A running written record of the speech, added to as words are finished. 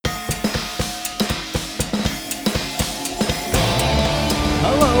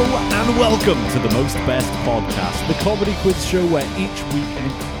and welcome to the Most Best Podcast, the comedy quiz show where each week an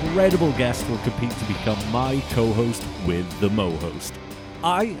incredible guest will compete to become my co-host with the Mo-host.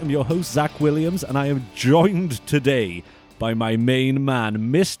 I am your host, Zach Williams, and I am joined today by my main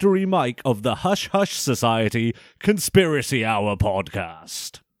man, Mystery Mike of the Hush Hush Society Conspiracy Hour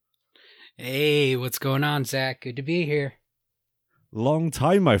podcast. Hey, what's going on, Zach? Good to be here. Long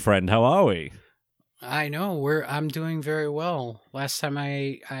time, my friend. How are we? I know, I'm doing very well. Last time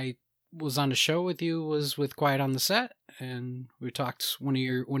I was on a show with you was with Quiet on the Set, and we talked one of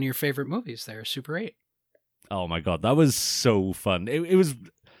your favorite movies there, Super 8. Oh my god, that was so fun. It was,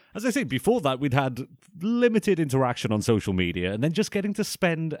 as I say, before that we'd had limited interaction on social media, and then just getting to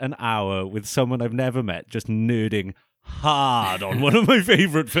spend an hour with someone I've never met, just nerding hard on one of my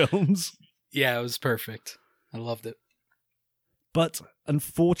favorite films. Yeah, it was perfect. I loved it. But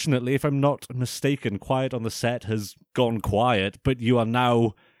unfortunately, if I'm not mistaken, Quiet on the Set has gone quiet, but you are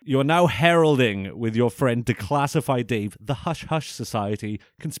now heralding with your friend Declassify Dave the Hush Hush Society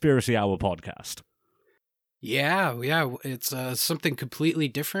Conspiracy Hour podcast. Yeah, it's something completely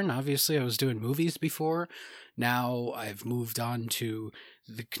different. Obviously, I was doing movies before. Now I've moved on to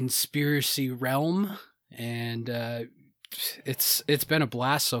the conspiracy realm, and it's been a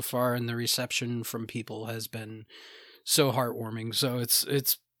blast so far, and the reception from people has been so heartwarming. So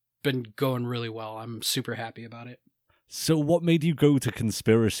it's been going really well. I'm super happy about it. So what made you go to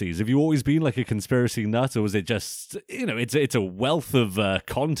conspiracies? Have you always been like a conspiracy nut, or was it just, it's a wealth of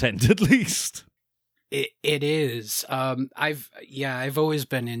content at least? It is. I've always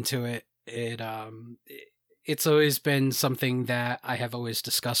been into it. It's always been something that I have always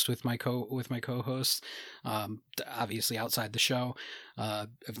discussed with my co-hosts. Obviously outside the show.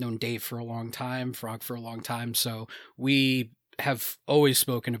 I've known Dave for a long time, Frog for a long time, so we have always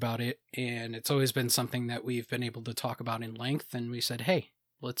spoken about it, and it's always been something that we've been able to talk about in length. And we said, hey,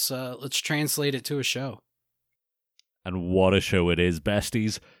 let's translate it to a show. And what a show it is,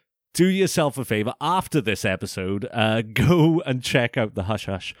 besties. Do yourself a favor after this episode, go and check out the Hush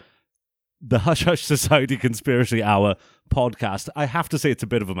Hush Society Conspiracy Hour podcast. I have to say it's a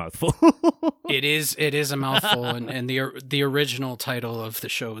bit of a mouthful. It is a mouthful, and the original title of the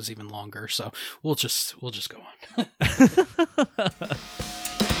show is even longer, so we'll just go on.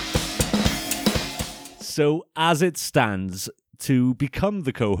 So as it stands, to become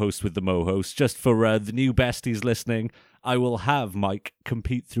the co-host with the Mo-host, just for the new besties listening, I will have Mike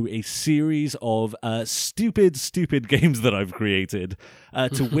compete through a series of stupid games that I've created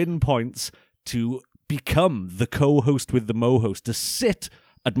to win points to become the co-host with the Mo-host, to sit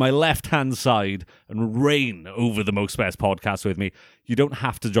at my left-hand side and reign over the Most Best podcast with me. You don't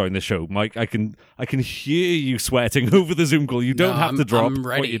have to join the show, Mike. I can hear you sweating over the Zoom call. You don't have to drop I'm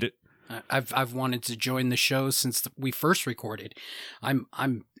ready. what you do. I've wanted to join the show since we first recorded. I'm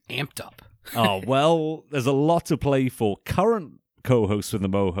amped up. Oh, well, there's a lot to play for. Current co-hosts with the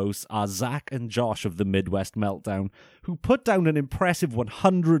Mo-hosts are Zach and Josh of the Midwest Meltdown, who put down an impressive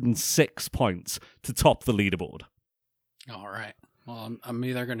 106 points to top the leaderboard. All right. Well, I'm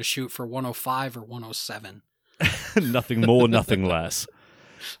either going to shoot for 105 or 107. Nothing more, nothing less.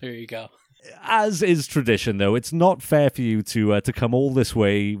 There you go. As is tradition, though, it's not fair for you to come all this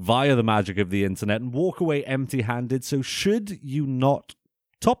way via the magic of the internet and walk away empty-handed. So should you not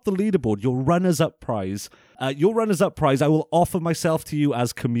top the leaderboard, your runners-up prize, I will offer myself to you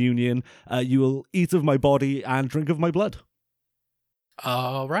as communion. You will eat of my body and drink of my blood.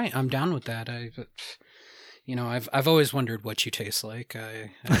 All right, I'm down with that. I've always wondered what you taste like.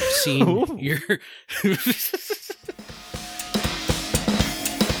 I've seen your.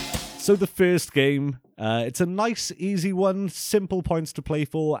 So the first game, it's a nice, easy one, simple points to play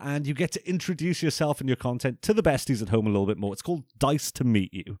for, and you get to introduce yourself and your content to the besties at home a little bit more. It's called Dice to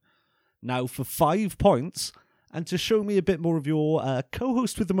Meet You. Now, for 5 points, and to show me a bit more of your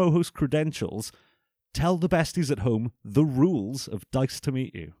co-host with the Mo-host credentials, tell the besties at home the rules of Dice to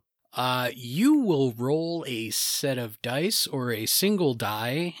Meet You. You will roll a set of dice or a single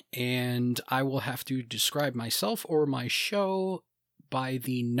die, and I will have to describe myself or my show by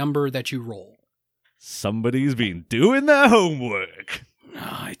the number that you roll. Somebody's been doing their homework.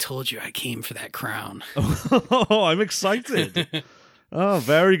 Oh, I told you I came for that crown. Oh, I'm excited. Oh,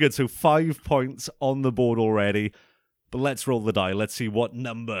 very good. So 5 points on the board already. But let's roll the die. Let's see what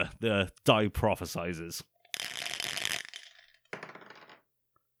number the die prophesizes.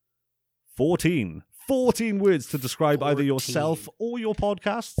 14. 14 words to describe either yourself or your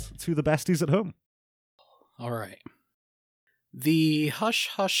podcast to the besties at home. All right. The Hush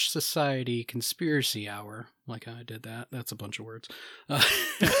Hush Society Conspiracy Hour, like I did that, that's a bunch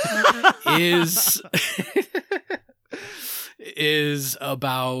is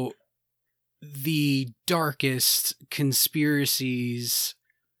about the darkest conspiracies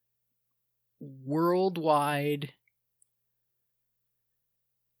worldwide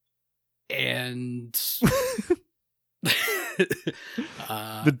and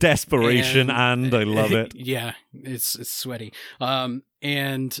the desperation and I love it. Yeah, it's sweaty.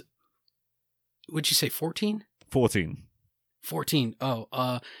 And would you say 14? 14. 14.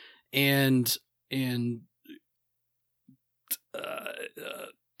 Oh, and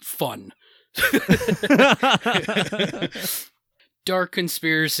fun. Dark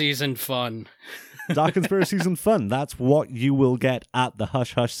conspiracies and fun. Dark conspiracies and fun. That's what you will get at the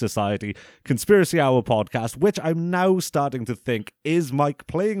Hush Hush Society Conspiracy Hour podcast, which I'm now starting to think is Mike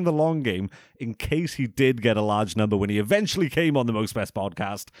playing the long game in case he did get a large number when he eventually came on the Most Best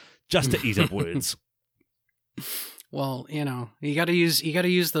podcast, just to eat up words. Well, you got to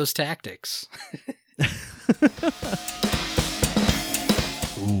use those tactics.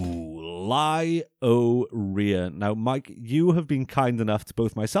 Ooh, lie o Rhea. Now, Mike, you have been kind enough to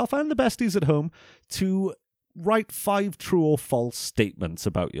both myself and the besties at home to write 5 true or false statements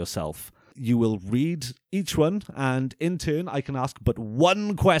about yourself. You will read each one, and in turn, I can ask but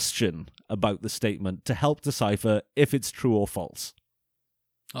one question about the statement to help decipher if it's true or false.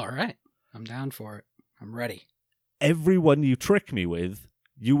 All right. I'm down for it. I'm ready. Every one you trick me with,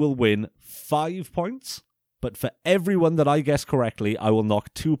 you will win 5 points. But for every one that I guess correctly, I will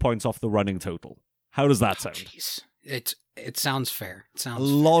knock 2 points off the running total. How does that sound? Jeez. It sounds fair. It sounds a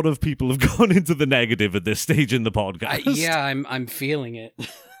lot of people have gone into the negative at this stage in the podcast. Yeah, I'm feeling it.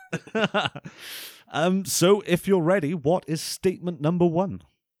 So if you're ready, what is statement number 1?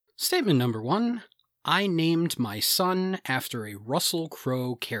 Statement number 1. I named my son after a Russell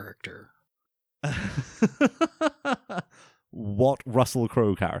Crowe character. What Russell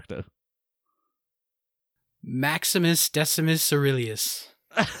Crowe character? Maximus Decimus Aurelius.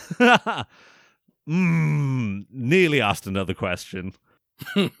 Nearly asked another question.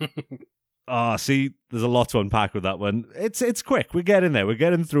 See, there's a lot to unpack with that one. It's quick. We're getting there. We're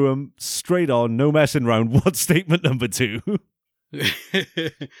getting through them straight on. No messing around. What's statement number 2?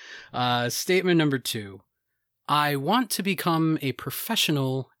 Statement number 2. I want to become a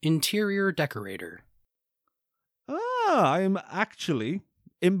professional interior decorator. I'm actually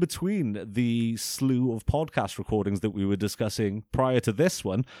in between the slew of podcast recordings that we were discussing prior to this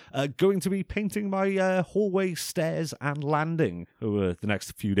one, going to be painting my hallway, stairs, and landing over the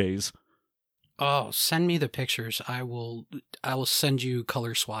next few days. Oh, send me the pictures. I will send you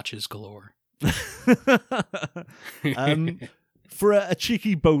color swatches galore. For a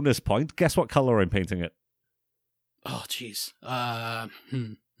cheeky bonus point, guess what color I'm painting it? Oh, jeez.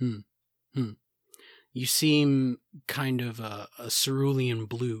 You seem kind of a cerulean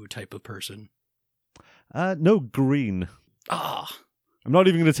blue type of person. No, green. Ah. I'm not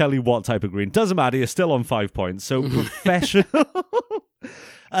even going to tell you what type of green. Doesn't matter, you're still on 5 points. So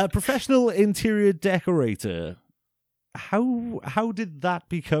professional interior decorator. How did that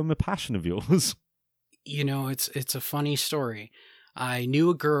become a passion of yours? It's a funny story. I knew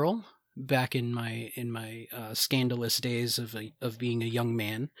a girl back in my scandalous days of being a young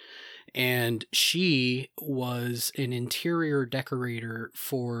man, and she was an interior decorator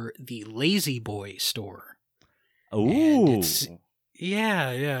for the Lazy Boy store. Oh, yeah,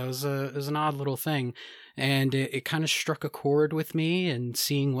 it was an odd little thing, and it kind of struck a chord with me, and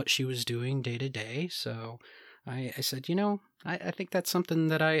seeing what she was doing day to day. So I said, I think that's something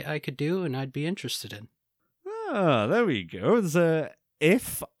that I could do, and I'd be interested in. Ah, there we go. It's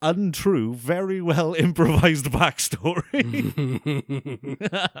if untrue, very well improvised backstory.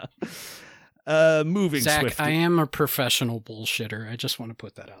 Moving Zach, swiftly. I am a professional bullshitter. I just want to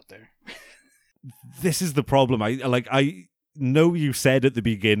put that out there. This is the problem. I know you said at the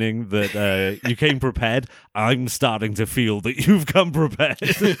beginning that you came prepared. I'm starting to feel that you've come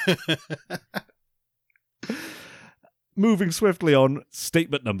prepared. Moving swiftly on,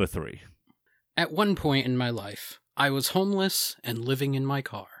 statement number 3. At one point in my life, I was homeless and living in my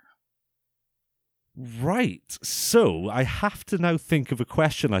car. Right. So I have to now think of a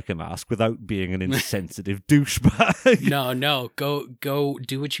question I can ask without being an insensitive douchebag. No. Go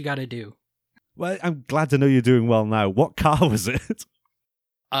do what you got to do. Well, I'm glad to know you're doing well now. What car was it?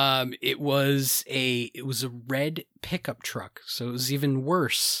 It was a red pickup truck. So it was even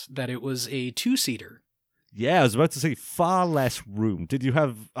worse that it was a 2-seater. Yeah, I was about to say far less room. Did you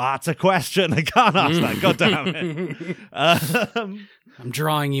have... it's a question. I can't ask that. God damn it. I'm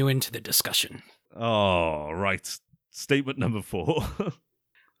drawing you into the discussion. Oh, right. Statement number 4.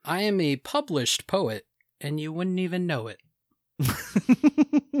 I am a published poet, and you wouldn't even know it.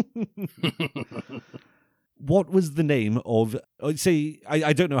 what was the name of, say,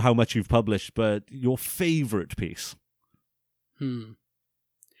 I don't know how much you've published, but your favorite piece?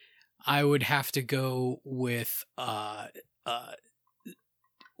 I would have to go with what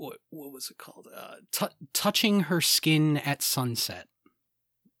was it called? Touching Her Skin at Sunset.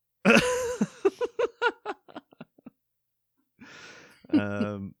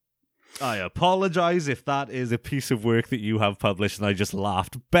 I apologize if that is a piece of work that you have published and I just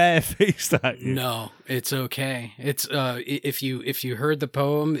laughed barefaced at you. No, it's okay. It's if you heard the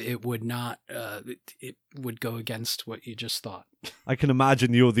poem, it would not it would go against what you just thought. I can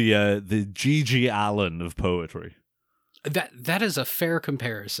imagine you're the G.G. Allen of poetry. That is a fair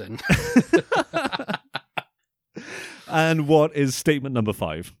comparison. And what is statement number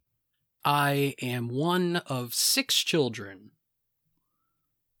 5? I am one of 6 children.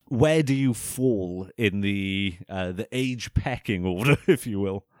 Where do you fall in the age pecking order, if you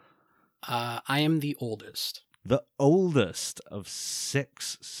will? I am the oldest. The oldest of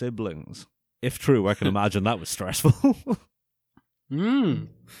 6 siblings. If true, I can imagine that was stressful.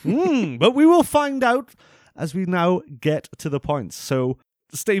 But we will find out as we now get to the points. So,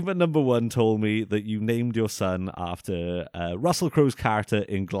 statement number 1 told me that you named your son after Russell Crowe's character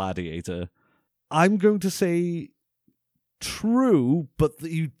in Gladiator. I'm going to say true, but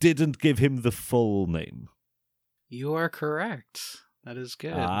that you didn't give him the full name. You are correct. That is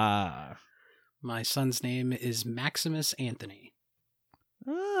good. My son's name is Maximus Anthony.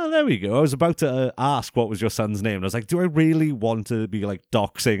 There we go. I was about to ask what was your son's name. And I was like, do I really want to be like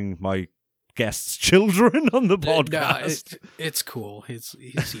doxing my guests' children on the podcast? It's cool. He's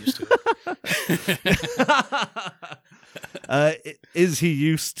used to it. Is he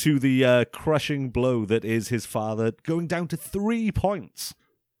used to the crushing blow that is his father going down to 3 points?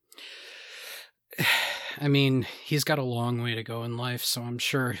 I mean, he's got a long way to go in life, so I'm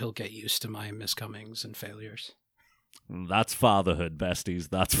sure he'll get used to my miscomings and failures. That's fatherhood, besties.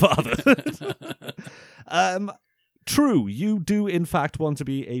 That's fatherhood. True, you do in fact want to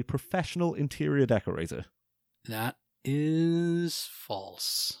be a professional interior decorator. That is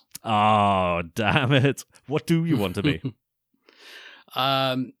false. Oh, damn it. What do you want to be?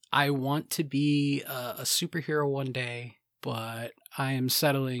 I want to be a superhero one day, but I am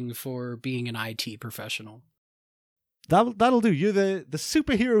settling for being an IT professional. That'll do. You're the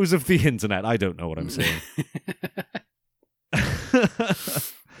superheroes of the internet. I don't know what I'm saying.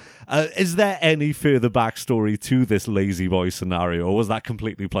 Is there any further backstory to this lazy boy scenario, or was that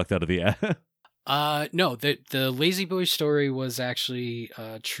completely plucked out of the air? No, the lazy boy story was actually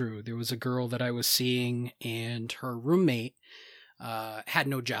true. There was a girl that I was seeing, and her roommate had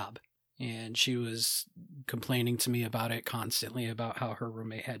no job, and she was complaining to me about it constantly, about how her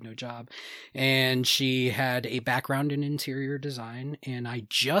roommate had no job, and she had a background in interior design, and I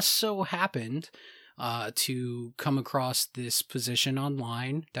just so happened to come across this position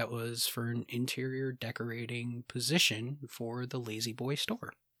online that was for an interior decorating position for the Lazy Boy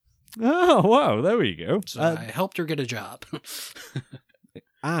store. Oh, wow, there we go. So I helped her get a job.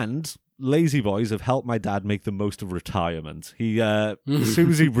 And Lazy Boys have helped my dad make the most of retirement. He, as soon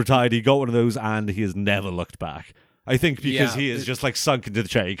as he retired, he got one of those and he has never looked back. I think because he is just like sunk into the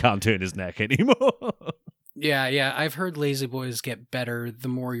chair, he can't turn his neck anymore. Yeah. I've heard Lazy Boys get better the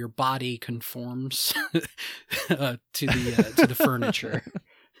more your body conforms to the furniture.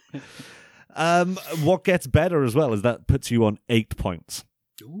 What gets better as well is that puts you on 8 points.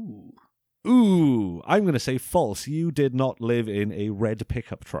 Ooh, I'm going to say false. You did not live in a red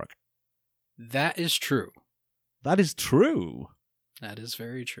pickup truck. That is true. That is true. That is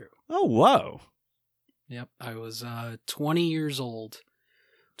very true. Oh, wow. Yep, I was 20 years old.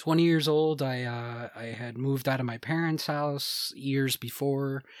 20 years old, I had moved out of my parents' house years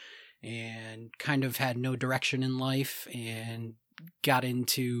before and kind of had no direction in life and got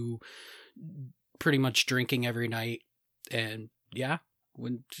into pretty much drinking every night. And it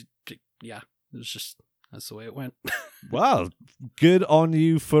was just, that's the way it went. Wow, good on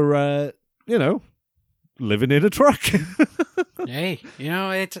you for, living in a truck. Hey,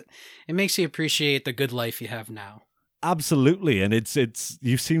 it makes you appreciate the good life you have now. Absolutely, and it's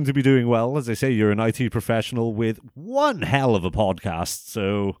you seem to be doing well. As I say, you're an IT professional with one hell of a podcast,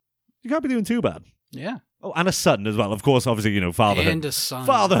 so you can't be doing too bad. Yeah. Oh, and a son as well. Of course, obviously, fatherhood. And a son.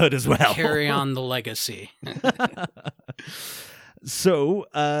 Fatherhood as well. Carry on the legacy. So,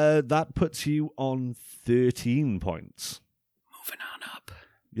 that puts you on 13 points. Moving on up.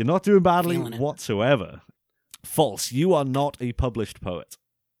 You're not doing badly whatsoever. False. You are not a published poet.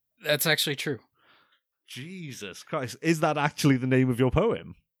 That's actually true. Jesus Christ. Is that actually the name of your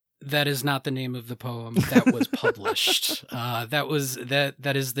poem? That is not the name of the poem that was published.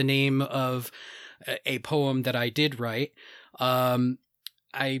 That is the name of a poem that I did write.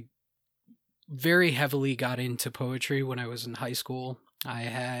 I very heavily got into poetry when I was in high school. I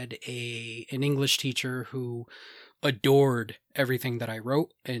had an English teacher who adored everything that I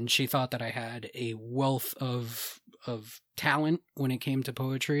wrote, and she thought that I had a wealth of talent when it came to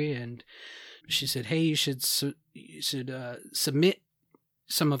poetry. And she said, "Hey, you should submit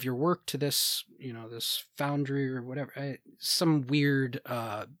some of your work to this, this Foundry or whatever, some weird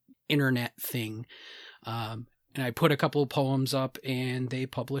internet thing." And I put a couple of poems up, and they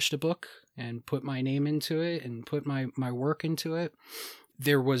published a book and put my name into it and put my work into it.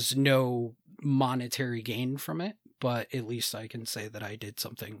 There was no monetary gain from it, but at least I can say that I did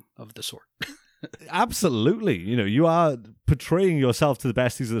something of the sort. Absolutely. You are portraying yourself to the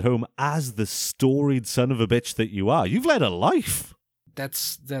besties at home as the storied son of a bitch that you are. You've led a life.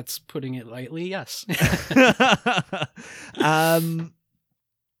 That's putting it lightly, yes.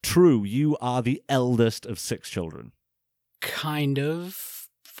 True, you are the eldest of 6 children. Kind of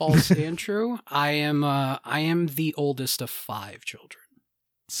false and true. I am the oldest of 5 children.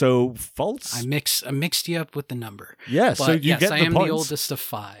 So false. I mixed you up with the number. Yeah, but so you get the I am points. the oldest of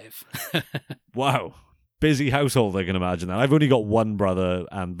 5. Wow. Busy household, I can imagine that. I've only got one brother,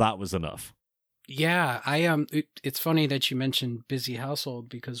 and that was enough. Yeah, it's funny that you mentioned busy household,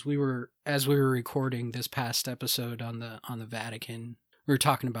 because as we were recording this past episode on the Vatican, we were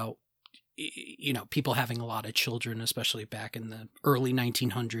talking about people having a lot of children, especially back in the early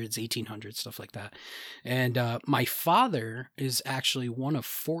 1900s, 1800s, stuff like that. And my father is actually one of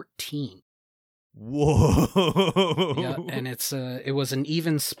 14. Whoa. Yeah, and it was an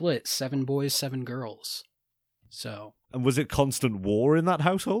even split, 7 boys, 7 girls. So. And was it constant war in that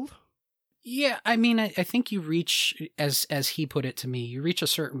household? Yeah, I mean, I think you reach, as he put it to me, you reach a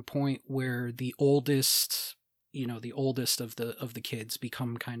certain point where the oldest of the kids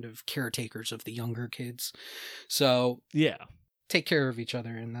become kind of caretakers of the younger kids. So yeah, take care of each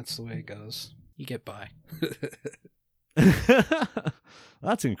other, and that's the way it goes. You get by.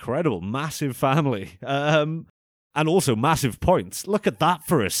 That's incredible. Massive family. And also massive points. Look at that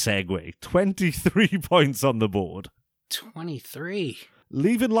for a segue. 23 points on the board. 23.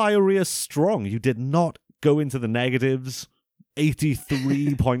 Leaving Lyoria strong. You did not go into the negatives.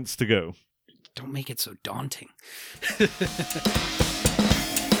 83 points to go. Don't make it so daunting.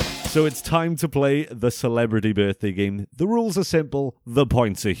 So it's time to play the celebrity birthday game. The rules are simple. The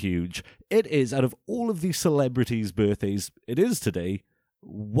points are huge. It is, out of all of the celebrities' birthdays it is today,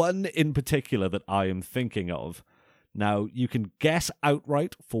 one in particular that I am thinking of. Now, you can guess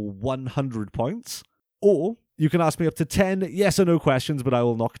outright for 100 points, or you can ask me up to 10 yes or no questions, but I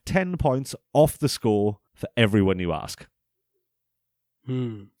will knock 10 points off the score for everyone you ask.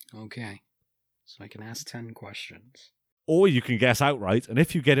 Okay. So I can ask 10 questions. Or you can guess outright, and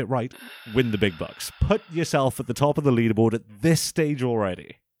if you get it right, win the big bucks. Put yourself at the top of the leaderboard at this stage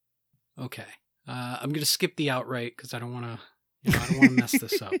already. Okay. I'm going to skip the outright because I don't want to mess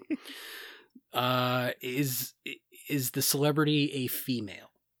this up. Is the celebrity a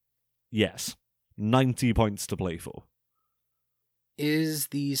female? Yes. 90 points to play for. Is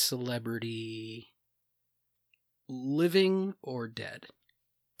the celebrity living or dead?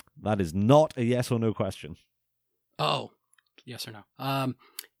 That is not a yes or no question. Oh, yes or no.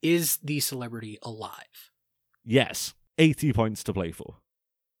 Is the celebrity alive? Yes. 80 points to play for.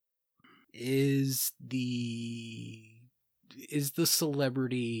 Is the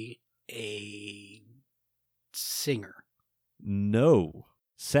celebrity a singer? No.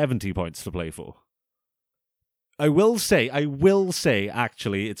 70 points to play for. I will say,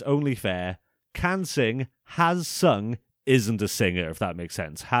 actually, it's only fair. Can sing, has sung, isn't a singer, if that makes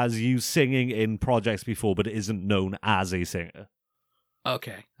sense. Has used singing in projects before, but isn't known as a singer.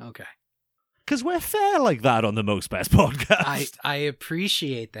 Okay. Because we're fair like that on the Most Best podcast. I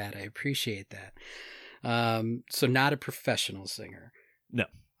appreciate that. So not a professional singer. No.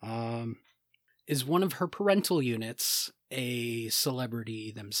 Is one of her parental units a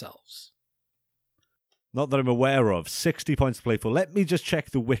celebrity themselves? Not that I'm aware of. 60 points to play for. Let me just check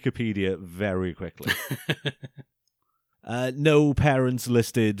the Wikipedia very quickly. No parents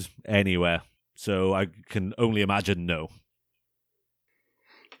listed anywhere, so I can only imagine no.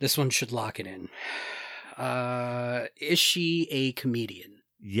 This one should lock it in. Is she a comedian?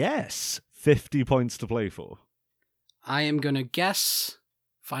 Yes. 50 points to play for. I am going to guess,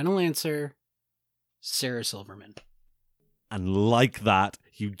 final answer, Sarah Silverman. And like that,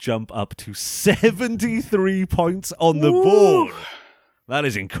 you jump up to 73 points on the board. That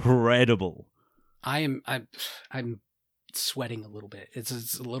is incredible. I'm sweating a little bit.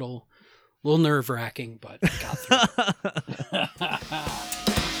 It's a little nerve-wracking, but got through.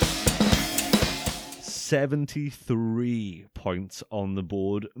 73 points on the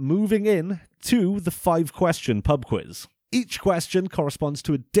board. Moving in to the 5-question pub quiz. Each question corresponds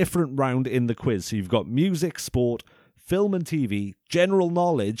to a different round in the quiz. So you've got music, sport, film and TV, general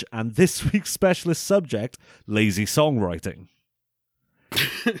knowledge, and this week's specialist subject, lazy songwriting.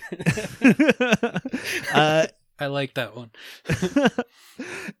 I like that one.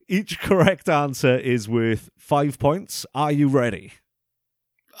 Each correct answer is worth 5 points. Are you ready?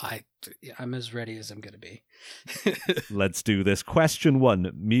 I'm as ready as I'm going to be. Let's do this. Question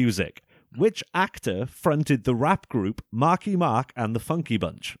 1, music. Which actor fronted the rap group Marky Mark and the Funky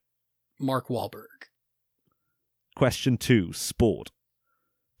Bunch? Mark Wahlberg. Question 2, sport.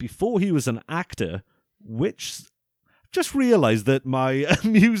 Before he was an actor, which... Just realised that my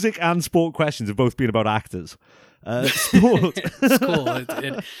music and sport questions have both been about actors. Sport. It's cool.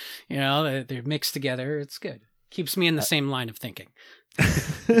 They're mixed together. It's good. Keeps me in the same line of thinking.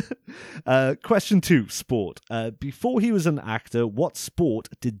 Question 2, sport. Before he was an actor, what sport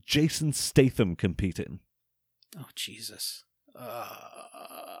did Jason Statham compete in? Oh, Jesus.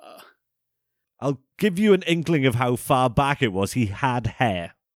 I'll give you an inkling of how far back it was. He had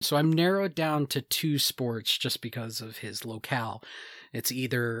hair. So I'm narrowed down to 2 sports just because of his locale. It's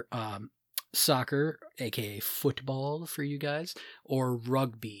either soccer, aka football for you guys, or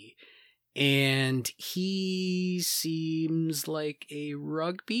rugby. And he seems like a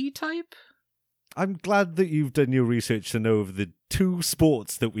rugby type. I'm glad that you've done your research to know of the 2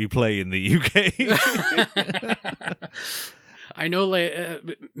 sports that we play in the UK. I know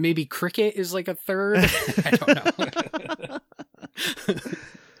maybe cricket is like a third. I don't know.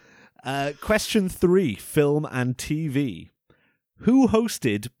 Question 3, film and TV. Who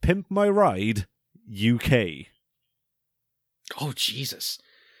hosted Pimp My Ride UK? Oh, Jesus.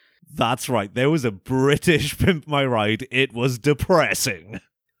 That's right. There was a British Pimp My Ride. It was depressing.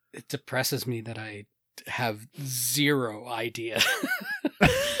 It depresses me that I have zero idea.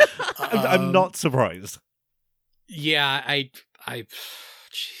 I'm not surprised. Yeah,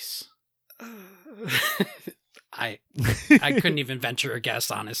 jeez. I couldn't even venture a guess,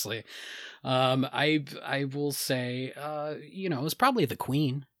 honestly. I will say, it was probably the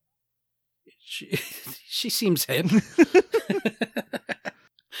Queen. She seems hip.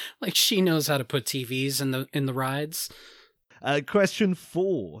 Like she knows how to put TVs in the rides. Question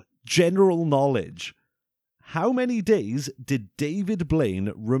 4, general knowledge. How many days did David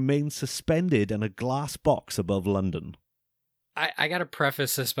Blaine remain suspended in a glass box above London? I gotta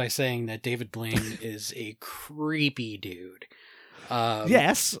preface this by saying that David Blaine is a creepy dude.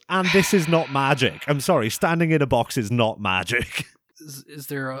 Yes, and this is not magic. I'm sorry, standing in a box is not magic. Is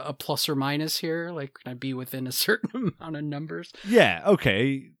there a plus or minus here? Like, can I be within a certain amount of numbers? Yeah,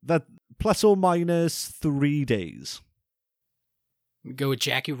 okay. That plus or minus 3 days. Go with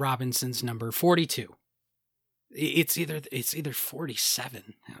Jackie Robinson's number 42. It's either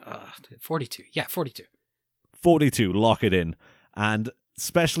 47. 42. Yeah, 42. 42, lock it in. And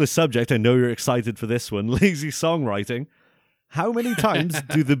specialist subject, I know you're excited for this one, lazy songwriting. How many times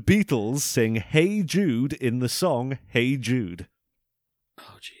do the Beatles sing Hey Jude in the song Hey Jude?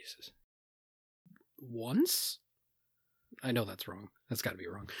 Oh, Jesus. Once? I know that's wrong. That's got to be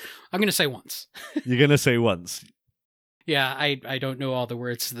wrong. I'm going to say once. You're going to say once. Yeah, I don't know all the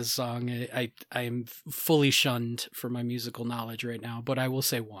words to this song. I am fully shunned for my musical knowledge right now, but I will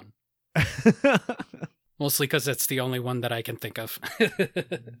say one. Mostly because it's the only one that I can think of.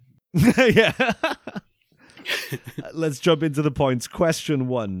 Yeah. Let's jump into the points. Question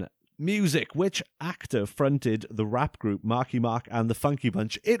 1. Music. Which actor fronted the rap group Marky Mark and the Funky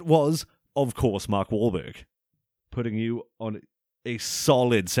Bunch? It was, of course, Mark Wahlberg. Putting you on a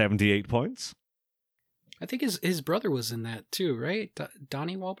solid 78 points. I think his brother was in that too, right?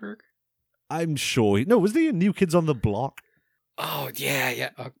 Donnie Wahlberg? I'm sure. No, was he in New Kids on the Block? Oh, yeah.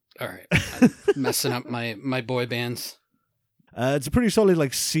 Oh, all right. I'm messing up my boy bands. It's a pretty solid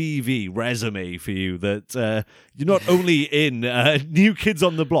CV resume for you that you're not only in New Kids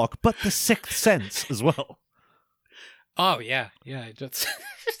on the Block, but The Sixth Sense as well. Oh, yeah. Yeah. Just...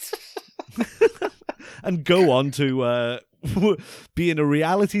 And go on to be in a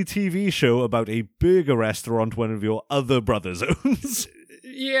reality TV show about a burger restaurant one of your other brothers owns.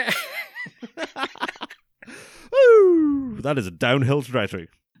 Yeah. Woo! That is a downhill trajectory.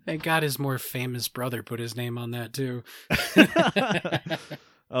 Thank God his more famous brother put his name on that too.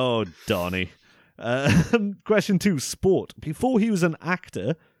 Oh, Donnie. Question 2, sport. Before he was an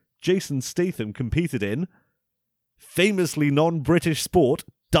actor, Jason Statham competed in famously non-British sport,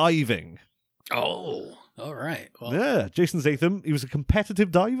 diving. Oh, all right. Well, yeah, Jason Statham, he was a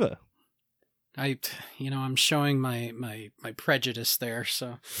competitive diver. I'm showing my prejudice there,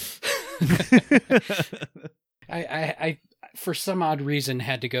 so. I for some odd reason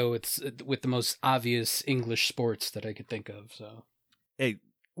had to go with the most obvious English sports that I could think of. So, Hey,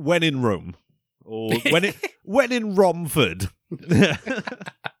 when in Rome, or when in Romford.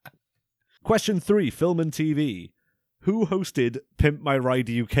 Question 3, film and TV. Who hosted Pimp My Ride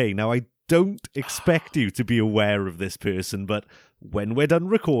UK? Now, I don't expect you to be aware of this person, but when we're done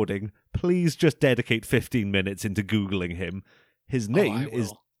recording, please just dedicate 15 minutes into Googling him. His name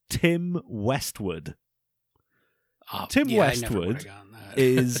is Tim Westwood. Tim Westwood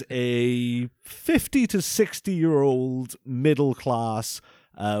is a 50 to 60-year-old middle-class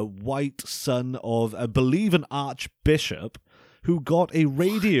white son of, I believe, an archbishop who got a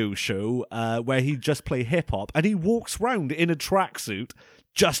radio show where he'd just play hip-hop, and he walks around in a tracksuit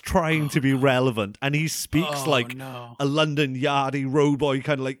just trying to be relevant, and he speaks a London Yardie road boy,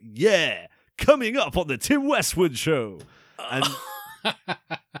 kind of like, yeah, coming up on the Tim Westwood Show. And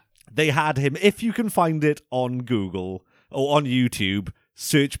they had him, if you can find it on Google or on YouTube,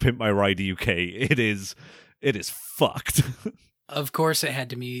 search Pimp My Ride UK. It is fucked. Of course, it had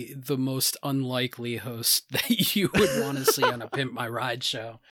to be the most unlikely host that you would want to see on a Pimp My Ride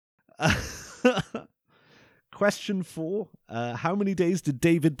show. Question 4. How many days did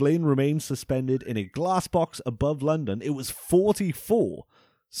David Blaine remain suspended in a glass box above London? It was 44.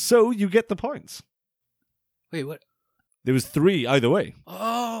 So you get the points. Wait, what? There was 3 either way.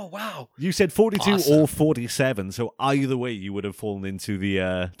 Oh, wow. You said 42 Awesome. or 47, so either way you would have fallen into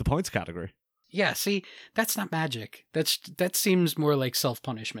the points category. Yeah, see, that's not magic. That seems more like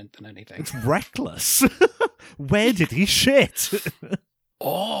self-punishment than anything. It's reckless. Where did he shit?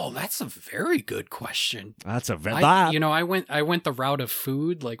 Oh, that's a very good question. That's a very... I went the route of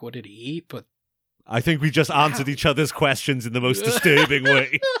food, like what did he eat, but... I think we just answered each other's questions in the most disturbing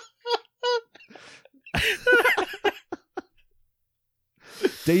way.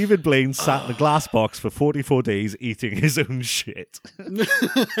 David Blaine sat in a glass box for 44 days eating his own shit.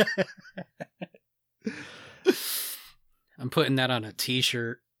 I'm putting that on a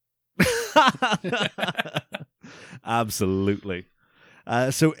t-shirt. Absolutely.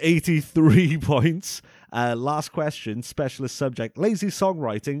 So 83 points. Last question, specialist subject, lazy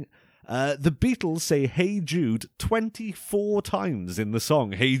songwriting. The Beatles say Hey Jude 24 times in the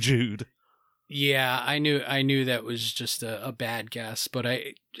song Hey Jude. Yeah, I knew that was just a bad guess, but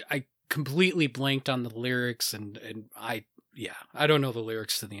I completely blanked on the lyrics, and I don't know the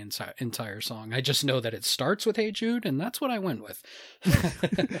lyrics to the entire song. I just know that it starts with Hey Jude, and that's what I went with.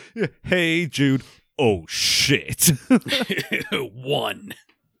 Hey Jude, oh shit. 1.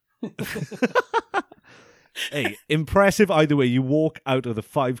 Hey, impressive either way. You walk out of the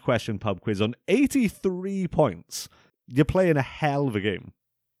 5-question pub quiz on 83 points. You're playing a hell of a game.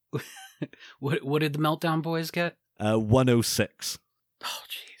 What did the Meltdown Boys get? 106. Oh,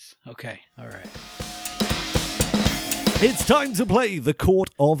 jeez. Okay, all right. It's time to play the Court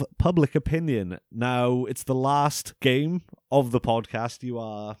of Public Opinion. Now, it's the last game of the podcast. You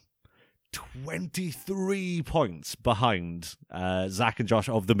are 23 points behind Zach and Josh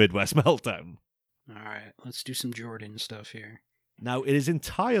of the Midwest Meltdown. All right, let's do some Jordan stuff here. Now, it is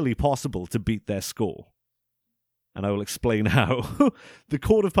entirely possible to beat their score. And I will explain how. The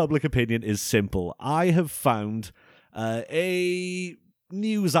Court of Public Opinion is simple. I have found a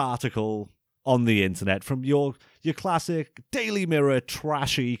news article on the internet from your classic Daily Mirror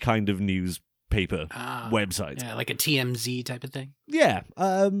trashy kind of newspaper website. Yeah, like a TMZ type of thing. Yeah.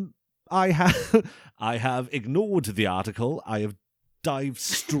 I have ignored the article. I have dived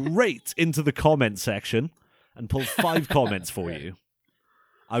straight into the comment section and pulled 5 comments for you.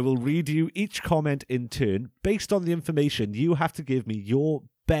 I will read you each comment in turn. Based on the information, you have to give me your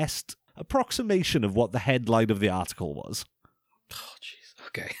best approximation of what the headline of the article was. Oh, jeez.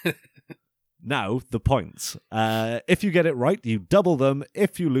 Okay. Now, the points. If you get it right, you double them.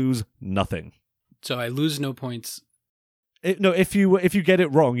 If you lose, nothing. So I lose no points. If you get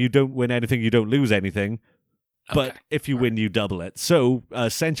it wrong, you don't win anything, you don't lose anything. But Okay. if you win, you double it. So,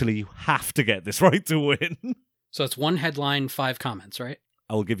 essentially, you have to get this right to win. So it's 1 headline, 5 comments, right?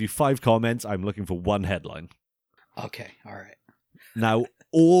 I will give you 5 comments. I'm looking for 1 headline. Okay, all right. Now,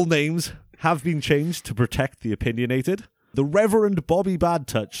 all names have been changed to protect the opinionated. The Reverend Bobby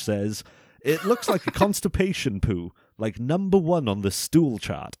Badtouch says, it looks like a constipation poo, like number 1 on the stool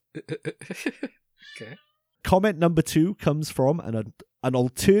chart. Okay. Comment number 2 comes from an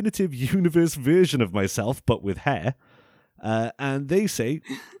alternative universe version of myself, but with hair. And they say,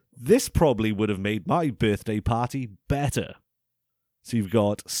 this probably would have made my birthday party better. So you've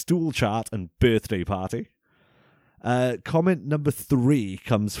got stool chart and birthday party. Comment number 3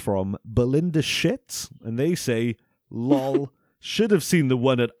 comes from Belinda Shits, and they say, lol, Should have seen the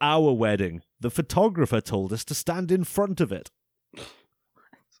one at our wedding. The photographer told us to stand in front of it.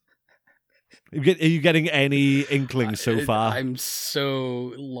 Are you getting any inkling so far? I'm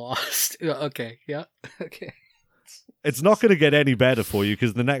so lost. Okay, yeah, okay. It's not going to get any better for you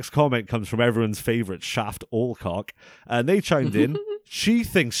because the next comment comes from everyone's favourite Shaft Allcock, and they chimed in, she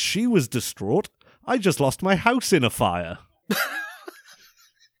thinks she was distraught. I just lost my house in a fire.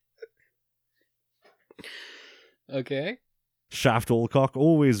 Okay. Shaft Allcock,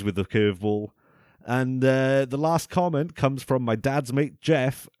 always with the curveball. And the last comment comes from my dad's mate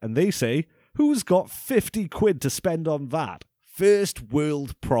Jeff, and they say, who's got 50 quid to spend on that? First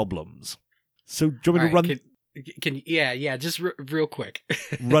world problems. So do you want me to run... Can yeah, just real quick.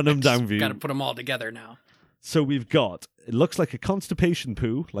 Run them down for you. Got to put them all together now. So we've got, it looks like a constipation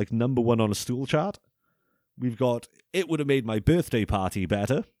poo, like number 1 on a stool chart. We've got, it would have made my birthday party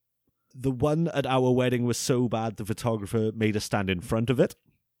better. The one at our wedding was so bad the photographer made us stand in front of it.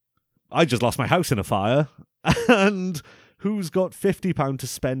 I just lost my house in a fire. And who's got £50 to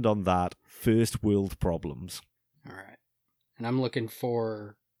spend on that? First world problems. All right. And I'm looking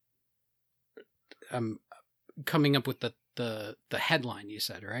for... coming up with the headline you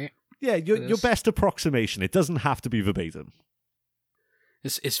said, right? Yeah, your best approximation. It doesn't have to be verbatim.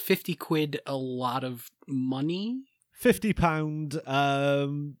 Is 50 quid a lot of money?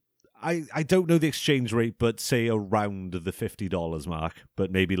 £50. I don't know the exchange rate, but say around the $50 mark,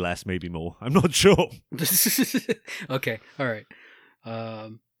 but maybe less, maybe more. I'm not sure. Okay, all right.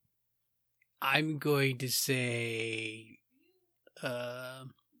 I'm going to say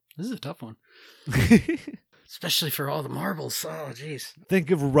this is a tough one. Especially for all the marbles. Oh, jeez.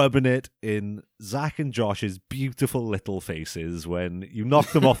 Think of rubbing it in Zach and Josh's beautiful little faces when you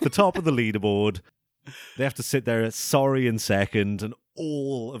knock them off the top of the leaderboard. They have to sit there sorry in second, and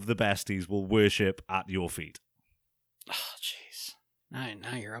all of the besties will worship at your feet. Oh, jeez.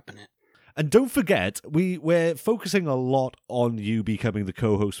 Now you're up in it. And don't forget, we're focusing a lot on you becoming the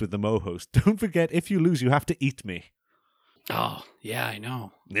co-host with the Mo-host. Don't forget, if you lose, you have to eat me. Oh, yeah, I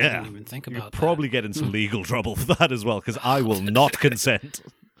know. Yeah. I didn't even think about that. Probably get in some legal trouble for that as well, because I will not consent.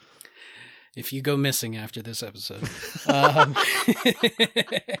 If you go missing after this episode.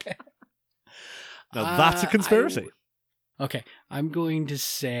 Now that's a conspiracy. Okay, I'm going to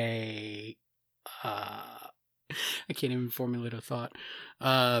say... I can't even formulate a thought.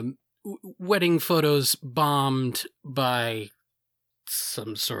 Wedding photos bombed by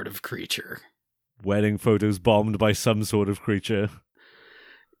some sort of creature. Wedding photos bombed by some sort of creature.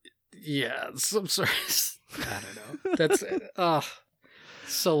 Yeah, some sort of... I don't know. That's...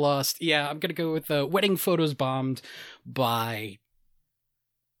 so lost. Yeah, I'm going to go with wedding photos bombed by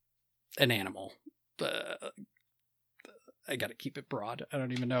an animal. I got to keep it broad. I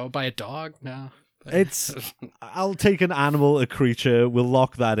don't even know. By a dog? No. I'll take an animal, a creature. We'll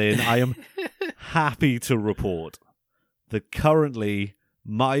lock that in. I am happy to report that currently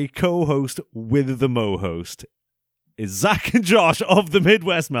my co-host with the Mo-host is Zach and Josh of the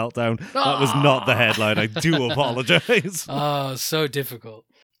Midwest Meltdown. That was not the headline. I do apologize. Oh, so difficult.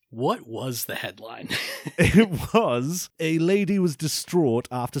 What was the headline? It was, a lady was distraught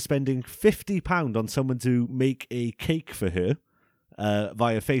after spending £50 on someone to make a cake for her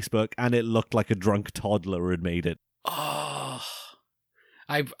via Facebook, and it looked like a drunk toddler had made it. Oh,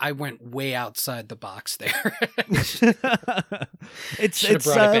 I went way outside the box there. Should have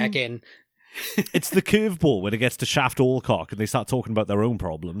brought it back in. It's the curveball when it gets to Shaft Allcock and they start talking about their own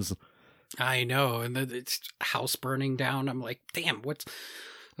problems. I know, and it's house burning down. I'm like, damn, what's...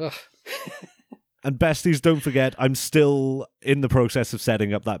 Ugh. And besties, don't forget, I'm still in the process of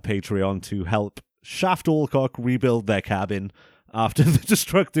setting up that Patreon to help Shaft Allcock rebuild their cabin after the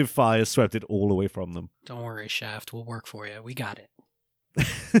destructive fire swept it all away from them. Don't worry, Shaft. We'll work for you. We got it.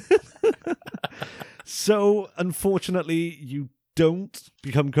 So, unfortunately, you don't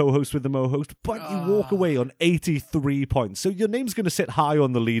become co-host with the Mo-host, but you walk away on 83 points. So your name's going to sit high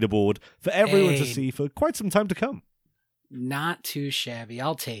on the leaderboard for everyone to see for quite some time to come. Not too shabby.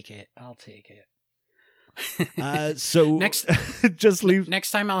 I'll take it. So next, just leave.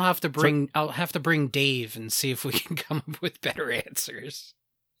 Next time, I'll have to bring Dave and see if we can come up with better answers.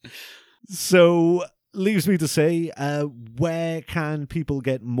 So leaves me to say, where can people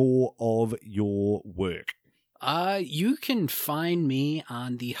get more of your work? You can find me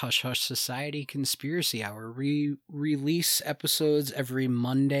on the Hush Hush Society Conspiracy Hour. We release episodes every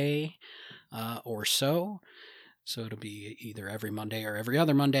Monday or so. So it'll be either every Monday or every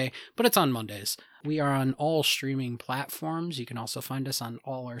other Monday, but it's on Mondays. We are on all streaming platforms. You can also find us on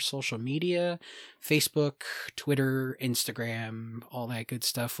all our social media, Facebook, Twitter, Instagram, all that good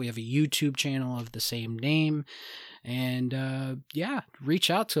stuff. We have a YouTube channel of the same name. And reach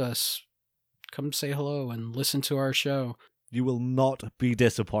out to us. Come say hello and listen to our show. You will not be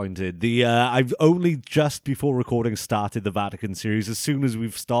disappointed. I've only just before recording started the Vatican series. As soon as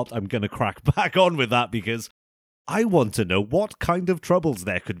we've stopped, I'm going to crack back on with that because I want to know what kind of troubles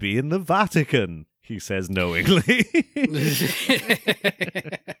there could be in the Vatican, he says knowingly.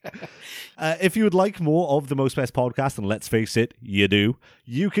 If you would like more of the Most Best podcast, and let's face it, you do,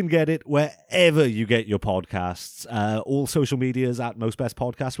 you can get it wherever you get your podcasts. All social medias at Most Best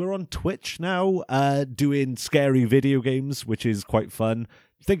Podcast. We're on Twitch now, doing scary video games, which is quite fun.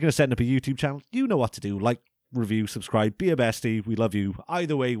 Thinking of setting up a YouTube channel. You know what to do. Like, review, subscribe, be a bestie. We love you.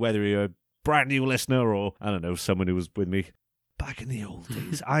 Either way, whether you're a brand new listener or, I don't know, someone who was with me back in the old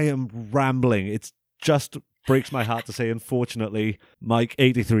days. I am rambling. It's just breaks my heart to say, unfortunately, Mike,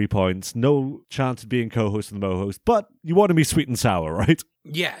 83 points. No chance of being co-host of the Mo-host, but you want to be sweet and sour, right?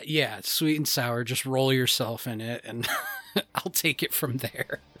 Yeah, sweet and sour. Just roll yourself in it, and I'll take it from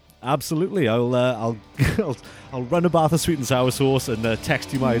there. Absolutely. I'll run a bath of sweet and sour sauce and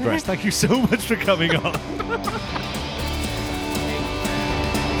text you my address. Thank you so much for coming on.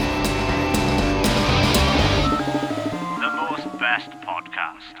 The Most Best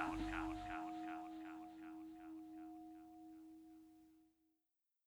Podcast.